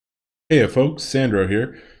Hey folks, Sandro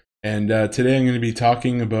here, and today I'm going to be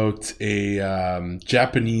talking about a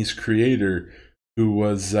Japanese creator who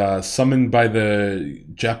was summoned by the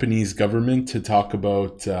Japanese government to talk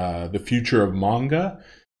about the future of manga.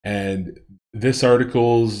 And this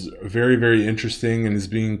article's very interesting and is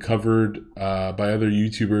being covered by other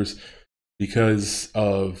YouTubers because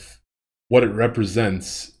of what it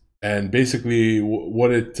represents and basically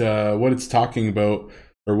what it's talking about,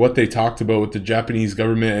 or what they talked about with the Japanese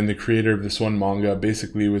government and the creator of this one manga.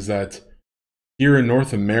 Basically was that here in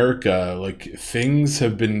North America, like, things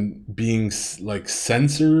have been being like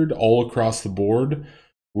censored all across the board.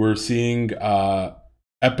 We're seeing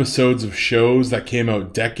episodes of shows that came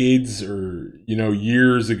out decades or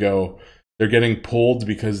years ago. They're getting pulled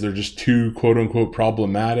because they're just too quote unquote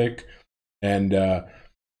problematic, and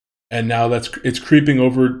now it's creeping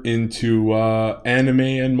over into anime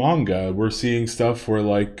and manga. We're seeing stuff where,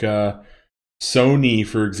 like, Sony,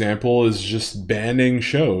 for example, is just banning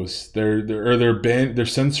shows. They're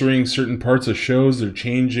censoring certain parts of shows. They're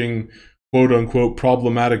changing quote unquote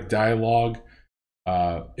problematic dialogue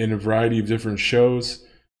in a variety of different shows.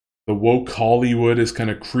 The woke Hollywood is kind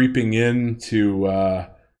of creeping into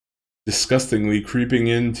disgustingly creeping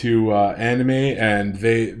into anime, and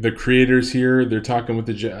the creators here, they're talking with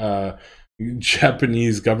the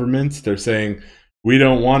Japanese government. They're saying, we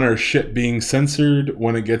don't want our shit being censored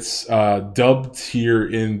when it gets dubbed here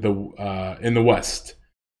in the West,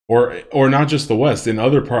 or not just the West. In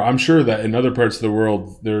other part, I'm sure that in other parts of the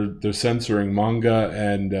world, they're censoring manga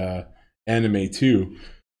and anime too.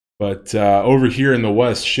 But over here in the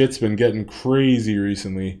West, shit's been getting crazy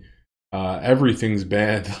recently. Everything's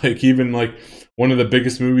banned. Like, even like one of the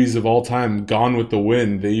biggest movies of all time, Gone with the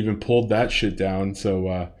Wind, they even pulled that shit down.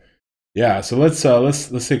 So yeah, so let's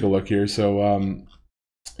take a look here. So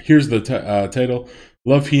here's the title: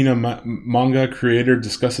 Love Hina manga creator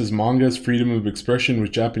discusses manga's freedom of expression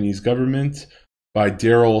with Japanese government, by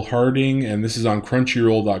Daryl Harding, and this is on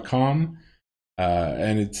Crunchyroll.com.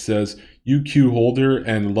 And it says, UQ holder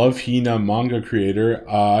and Love Hina manga creator.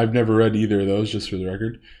 I've never read either of those, just for the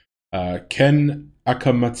record. Ken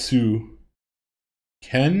Akamatsu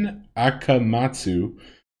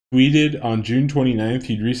tweeted on June 29th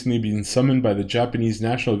he'd recently been summoned by the Japanese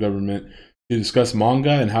national government to discuss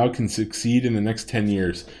manga and how it can succeed in the next 10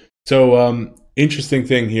 years. So, interesting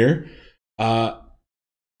thing here.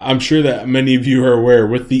 I'm sure that many of you are aware,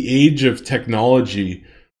 with the age of technology,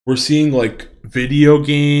 we're seeing like video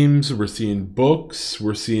games, we're seeing books,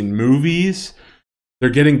 we're seeing movies. They're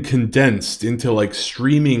getting condensed into like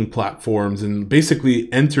streaming platforms and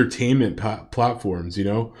basically entertainment platforms.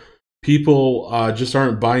 People just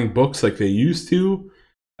aren't buying books like they used to.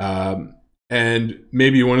 And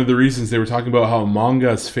maybe one of the reasons they were talking about how manga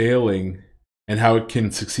is failing and how it can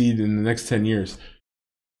succeed in the next 10 years.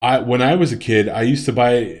 When I was a kid, I used to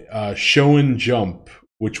buy Shonen Jump,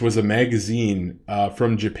 which was a magazine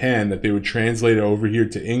from Japan that they would translate over here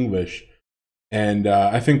to English. And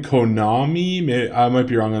I think Konami, I might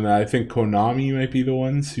be wrong on that. I think Konami might be the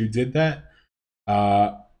ones who did that.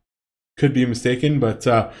 Could be mistaken, but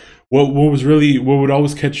what would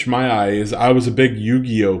always catch my eye is I was a big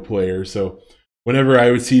Yu-Gi-Oh player. So whenever I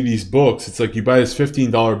would see these books, it's like you buy this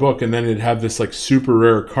 $15 book and then it'd have this like super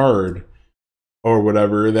rare card or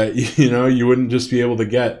whatever that you wouldn't just be able to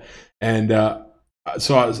get. And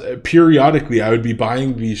so periodically I would be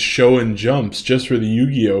buying these Shonen Jumps just for the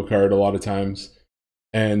Yu-Gi-Oh card a lot of times.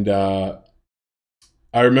 And I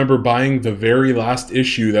remember buying the very last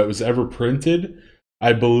issue that was ever printed.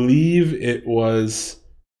 I believe it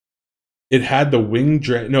had the wing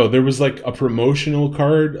dragon. No, there was like a promotional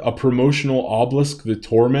card, a promotional Obelisk the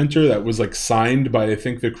Tormentor that was like signed by, I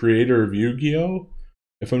think, the creator of Yu-Gi-Oh,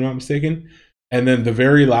 if I'm not mistaken. And then the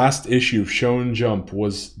very last issue of Shonen Jump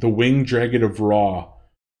was the Winged Dragon of Ra,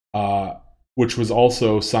 which was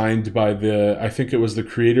also signed by I think it was the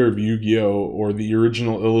creator of Yu-Gi-Oh! Or the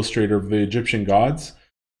original illustrator of the Egyptian gods.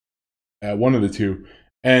 One of the two.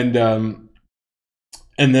 And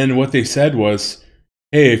then what they said was,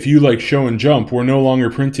 hey, if you like Shonen Jump, we're no longer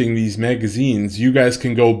printing these magazines. You guys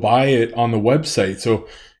can go buy it on the website. So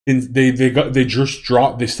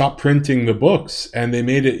they stopped printing the books, and they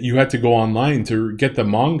made it, you had to go online to get the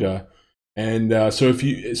manga. And so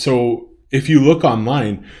if you look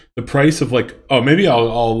online, the price of, like, oh, maybe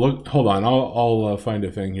I'll look, hold on, I'll find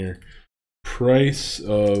a thing here. Price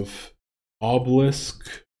of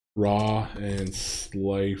Obelisk, Raw, and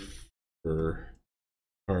Slifer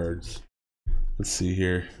cards. Let's see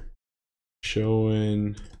here.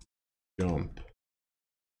 Shonen Jump.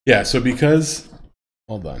 Yeah, so because,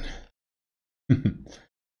 hold on.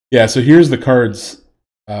 Yeah, so here's the cards.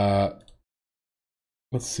 Let's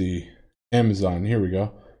see. Amazon. Here we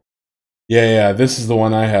go. Yeah, yeah, this is the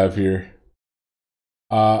one I have here.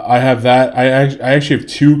 I have that. I actually have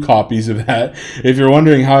two copies of that. If you're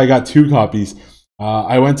wondering how I got two copies,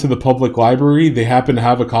 I went to the public library. They happened to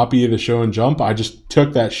have a copy of the Show and Jump. I just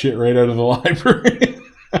took that shit right out of the library.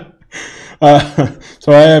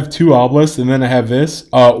 So I have two obelisks, and then I have this.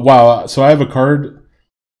 Wow. So I have a card.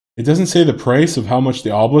 It doesn't say the price of how much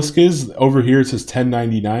the obelisk is. Over here it says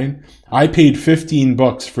 $10.99. I paid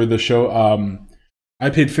 $15 for the show. I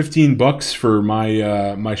paid $15 for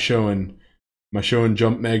my show and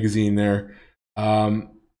Jump magazine there. And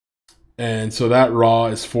so that raw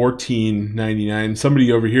is $14.99.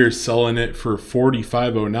 Somebody over here is selling it for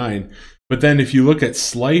 $45.09. But then if you look at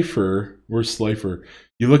Slifer, where's Slifer?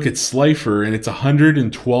 You look at Slifer and it's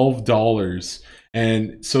 $112.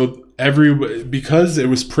 And so because it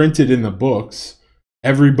was printed in the books,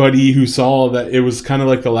 everybody who saw that it was kind of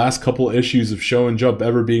like the last couple issues of Show and Jump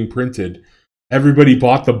ever being printed, everybody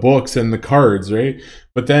bought the books and the cards, right?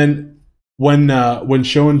 But then when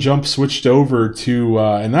Show and Jump switched over to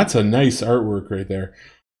and that's a nice artwork right there.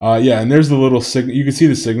 Yeah, and there's the little you can see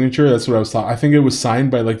the signature. That's what I was talking. I think it was signed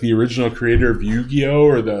by like the original creator of Yu-Gi-Oh,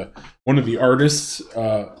 or one of the artists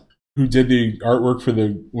who did the artwork for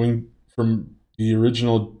the wing from the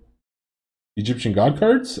original Egyptian god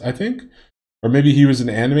cards, I think. Or maybe he was an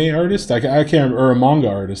anime artist. I can't, or a manga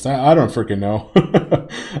artist. I don't freaking know.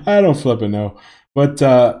 I don't flipping know. But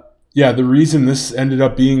yeah, the reason this ended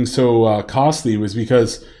up being so costly was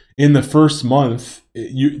because in the first month,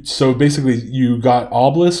 so basically you got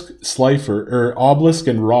Obelisk, Slifer, or Obelisk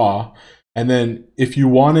and Raw, and then if you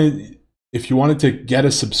wanted to get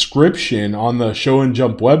a subscription on the Show and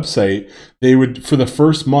Jump website, they would, for the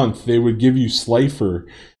first month, they would give you Slifer.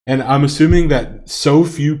 And I'm assuming that so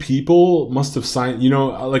few people must have signed,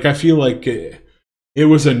 like I feel like it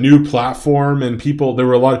was a new platform, and there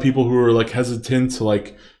were a lot of people who were like hesitant to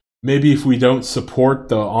like, maybe if we don't support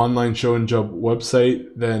the online Show and Jump website,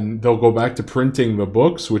 then they'll go back to printing the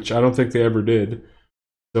books, which I don't think they ever did.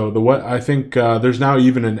 So I think there's now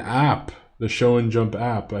even an app, the Show and Jump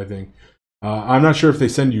app, I think. I'm not sure if they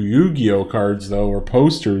send you Yu-Gi-Oh cards though, or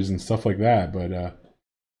posters and stuff like that, but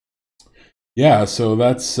yeah, so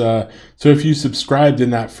that's so if you subscribed in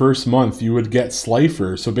that first month, you would get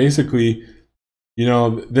Slifer. So basically,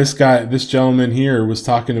 this gentleman here was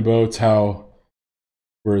talking about how,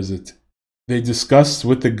 where is it? They discussed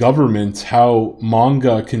with the government how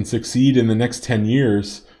manga can succeed in the next 10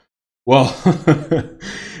 years. Well,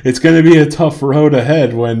 it's going to be a tough road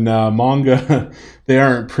ahead when manga, they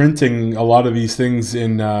aren't printing a lot of these things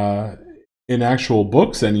in actual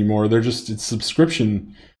books anymore. It's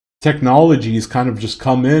subscription. Technology's kind of just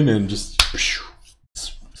come in and just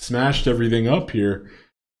smashed everything up here.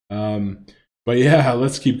 But yeah,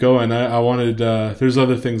 let's keep going. I wanted, there's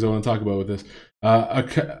other things I want to talk about with this.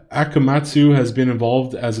 Akamatsu has been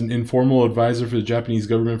involved as an informal advisor for the Japanese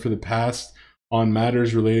government for the past on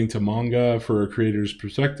matters relating to manga for a creator's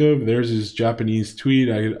perspective. There's his Japanese tweet.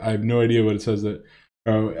 I have no idea what it says.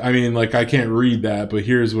 I mean, like, I can't read that, but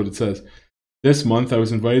here's what it says. This month, I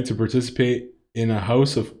was invited to participate in a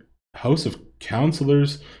House of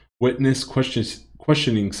Counselors witness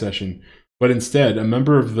questioning session, but instead, a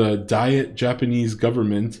member of the Diet Japanese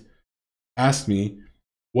government asked me,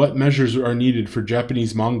 what measures are needed for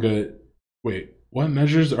Japanese manga? Wait, what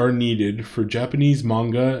measures are needed for Japanese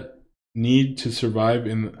manga need to survive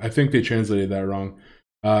in? I think they translated that wrong.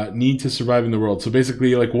 Need to survive in the world. So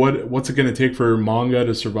basically, like, what's it going to take for manga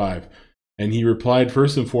to survive? And he replied,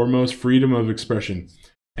 first and foremost, freedom of expression.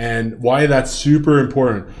 And why that's super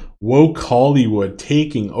important. Woke Hollywood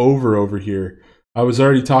taking over here. I was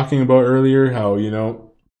already talking about earlier how,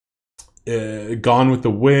 Gone with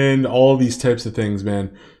the Wind, all these types of things,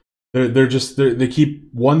 man. They keep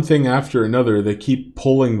one thing after another. They keep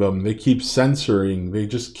pulling them. They keep censoring. They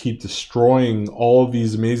just keep destroying all of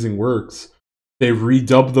these amazing works. They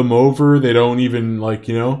redub them over. They don't even, like,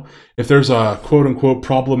 if there's a quote unquote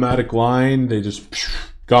problematic line, they just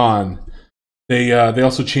gone. They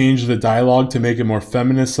also change the dialogue to make it more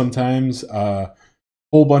feminist sometimes.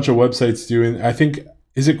 Whole bunch of websites doing. I think,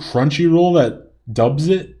 is it Crunchyroll that dubs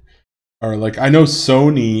it? Or like, I know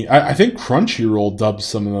Sony, I think Crunchyroll dubs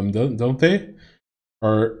some of them, don't they?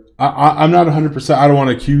 Or I'm not 100%. I don't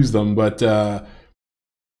want to accuse them, but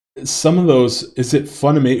some of those, is it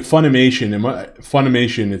Funimation?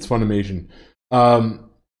 Funimation. It's Funimation.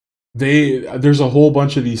 There's a whole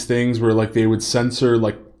bunch of these things where like they would censor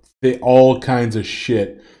like all kinds of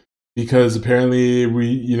shit because apparently it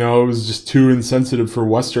was just too insensitive for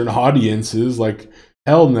Western audiences. Like,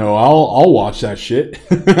 Hell no, I'll watch that shit.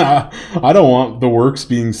 I don't want the works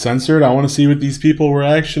being censored. I want to see what these people were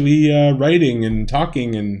actually writing and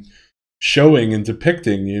talking and showing and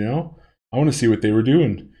depicting. I want to see what they were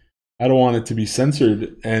doing. I don't want it to be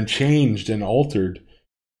censored and changed and altered.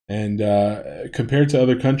 And compared to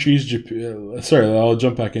other countries, sorry, I'll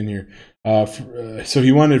jump back in here. So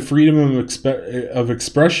he wanted freedom of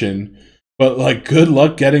expression, but like, good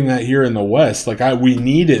luck getting that here in the West. Like, we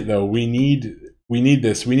need it though. We need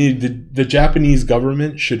this. We need the Japanese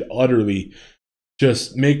government should utterly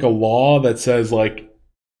just make a law that says like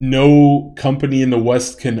no company in the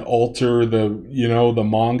West can alter the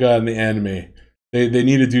manga and the anime. They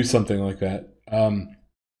need to do something like that.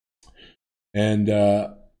 And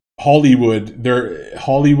Hollywood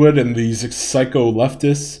and these psycho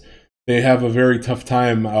leftists, they have a very tough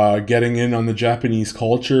time getting in on the Japanese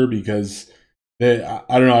culture because I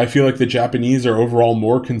don't know. I feel like the Japanese are overall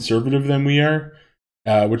more conservative than we are,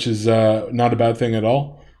 which is not a bad thing at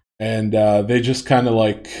all. And they just kind of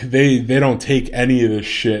like they don't take any of this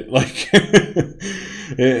shit. Like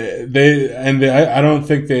I don't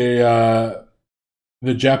think the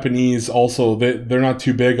Japanese also they're not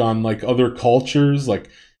too big on like other cultures. Like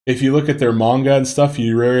if you look at their manga and stuff,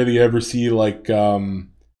 you rarely ever see like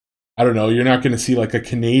I don't know, you're not going to see like a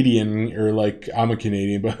Canadian, or like I'm a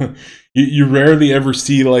Canadian, but you rarely ever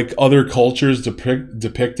see like other cultures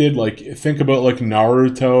depicted. Like think about like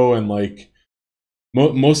Naruto, and like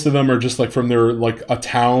most of them are just like from their like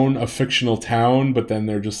a fictional town, but then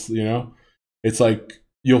they're just, it's like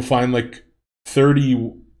you'll find like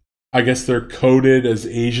 30, I guess they're coded as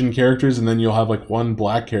Asian characters, and then you'll have like one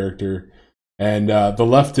black character. And the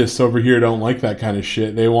leftists over here don't like that kind of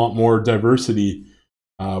shit. They want more diversity.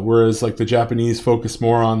 Whereas like the Japanese focus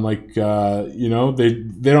more on like they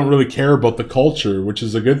don't really care about the culture, which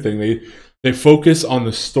is a good thing. They focus on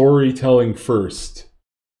the storytelling first,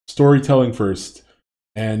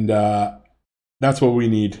 and that's what we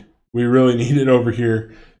need. We really need it over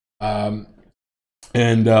here. And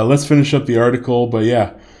let's finish up the article. But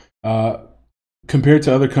yeah, compared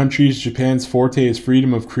to other countries, Japan's forte is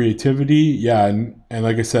freedom of creativity. Yeah, and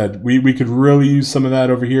like I said, we could really use some of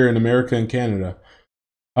that over here in America and Canada.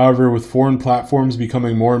 However, with foreign platforms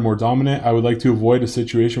becoming more and more dominant, I would like to avoid a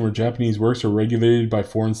situation where Japanese works are regulated by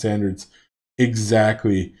foreign standards.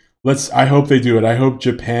 Exactly. I hope they do it. I hope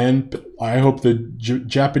the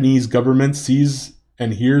Japanese government sees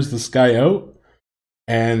and hears this guy out,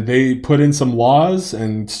 and they put in some laws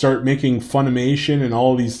and start making Funimation and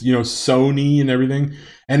all these, Sony and everything.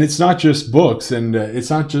 And it's not just books, and it's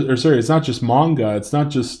not just manga. It's not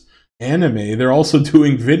just anime. They're also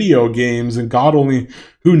doing video games, and God only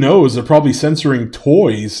who knows, they're probably censoring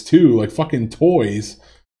toys too, like fucking toys.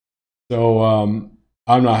 So I'm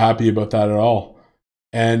not happy about that at all.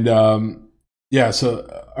 And yeah, so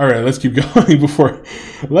all right, let's keep going.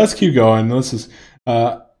 Let's keep going.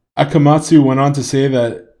 Akamatsu went on to say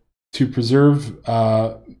that to preserve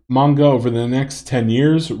manga over the next 10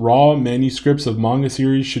 years, raw manuscripts of manga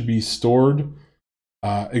series should be stored,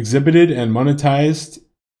 exhibited, and monetized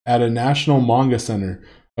at a national manga center.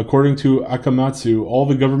 According to Akamatsu, all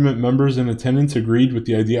the government members in attendance agreed with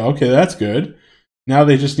the idea. Okay, that's good. Now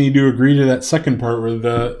they just need to agree to that second part where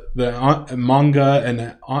the manga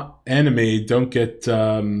and anime don't get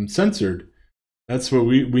censored. That's what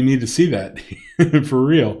we need to see that for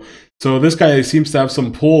real. So this guy seems to have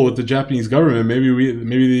some pull with the Japanese government.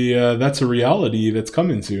 Maybe that's a reality that's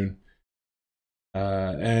coming soon.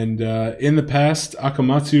 And in the past,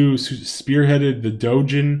 Akamatsu spearheaded the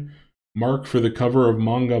Dojin mark for the cover of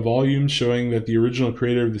manga volumes, showing that the original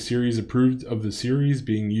creator of the series approved of the series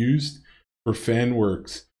being used for fan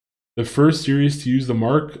works. The first series to use the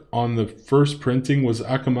mark on the first printing was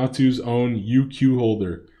Akamatsu's own UQ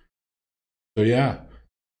holder. So yeah,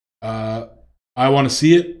 I want to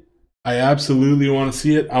see it. I absolutely want to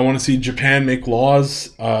see it. I want to see Japan make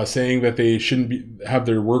laws saying that they shouldn't have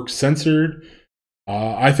their works censored.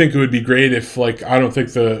 I think it would be great if, like, I don't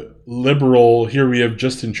think the liberal, here we have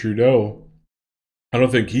Justin Trudeau, I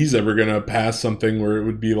don't think he's ever going to pass something where it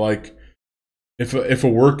would be like, if a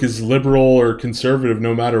work is liberal or conservative,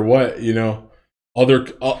 no matter what,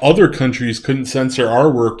 other countries couldn't censor our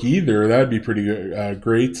work either. That'd be pretty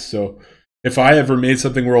great. So if I ever made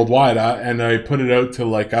something worldwide and I put it out to,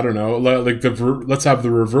 like, I don't know, like let's have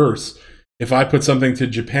the reverse. If I put something to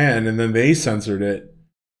Japan and then they censored it,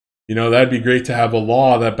 that'd be great to have a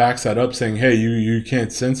law that backs that up, saying, hey, you can't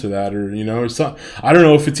censor that, or, I don't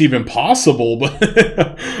know if it's even possible, but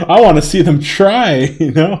I want to see them try,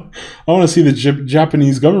 I want to see the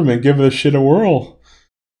Japanese government give this shit a whirl.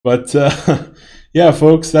 But yeah,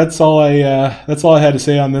 folks, that's all I had to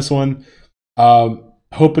say on this one.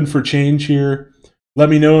 hoping for change here. Let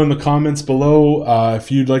me know in the comments below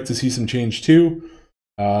if you'd like to see some change too.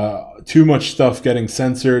 Too much stuff getting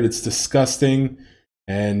censored. It's disgusting.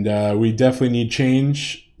 And we definitely need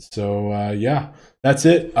change. So yeah, that's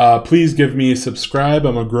it. Please give me a subscribe.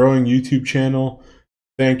 I'm a growing YouTube channel.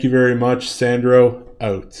 Thank you very much. Sandro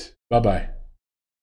out. Bye-bye.